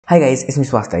Hi guys, it's me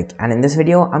Swastik, and in this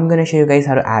video I'm going to show you guys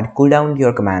how to add cooldown to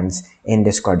your commands in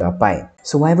discord.py.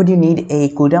 So why would you need a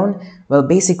cooldown? Well,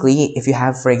 basically if you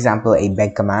have, for example, a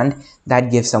beg command that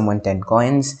gives someone 10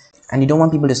 coins and you don't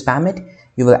want people to spam it,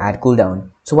 you will add cooldown.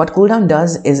 So what cooldown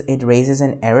does is it raises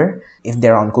an error if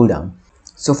they're on cooldown.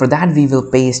 So for that we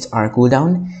will paste our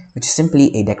cooldown, which is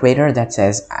simply a decorator that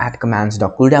says at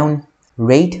commands.cooldown,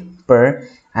 rate, per,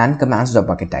 and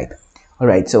commands.bucket type.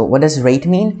 Alright, so what does rate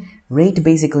mean? Rate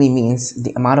basically means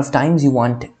the amount of times you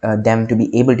want them to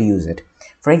be able to use it.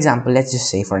 For example, let's just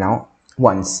say for now,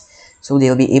 once. So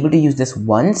they'll be able to use this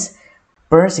once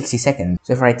per 60 seconds.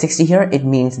 So if I write 60 here, it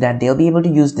means that they'll be able to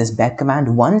use this back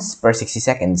command once per 60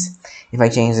 seconds. If I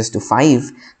change this to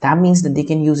 5, that means that they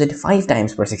can use it 5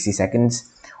 times per 60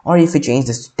 seconds. Or if we change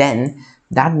this to 10,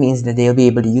 that means that they'll be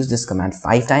able to use this command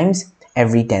 5 times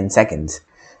every 10 seconds.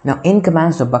 Now in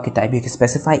commands.bucket type, you can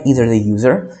specify either the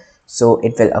user, so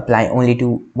it will apply only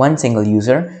to one single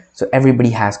user, so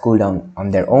everybody has cooldown on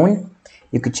their own.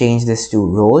 You could change this to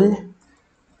role,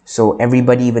 so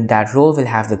everybody with that role will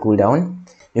have the cooldown.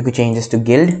 You could change this to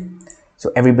guild,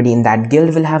 so everybody in that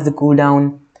guild will have the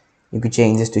cooldown. You could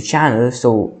change this to channel,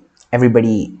 so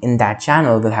everybody in that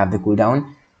channel will have the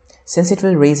cooldown. Since it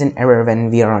will raise an error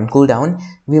when we are on cooldown,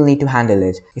 we'll need to handle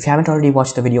it. If you haven't already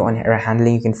watched the video on error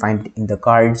handling, you can find it in the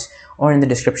cards or in the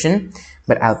description,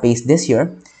 but I'll paste this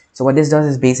here. So what this does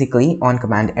is basically on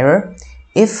command error,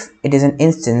 if it is an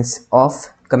instance of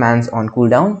commands on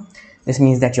cooldown, this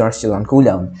means that you're still on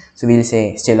cooldown. So we'll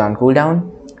say still on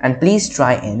cooldown and please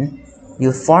try in.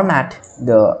 We'll format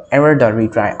the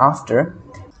error.retry after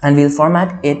and we'll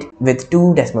format it with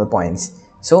 2 decimal points.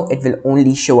 So it will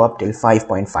only show up till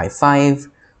 5.55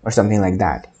 or something like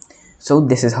that. So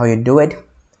this is how you do it,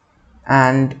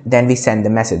 and then we send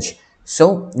the message.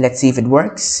 So let's see if it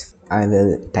works. I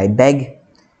will type beg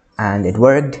and it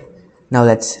worked. Now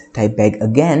let's type beg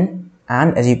again,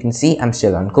 and as you can see, I'm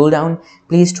still on cooldown.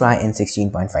 Please try in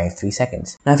 16.53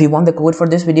 seconds. Now if you want the code for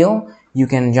this video, you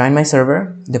can join my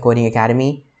server, the Coding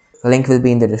Academy. The link will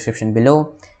be in the description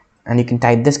below, and you can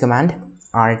type this command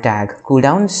rtag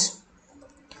cooldowns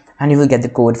and you will get the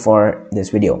code for this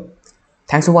video.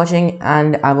 Thanks for watching,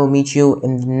 and I will meet you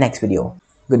in the next video.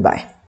 Goodbye.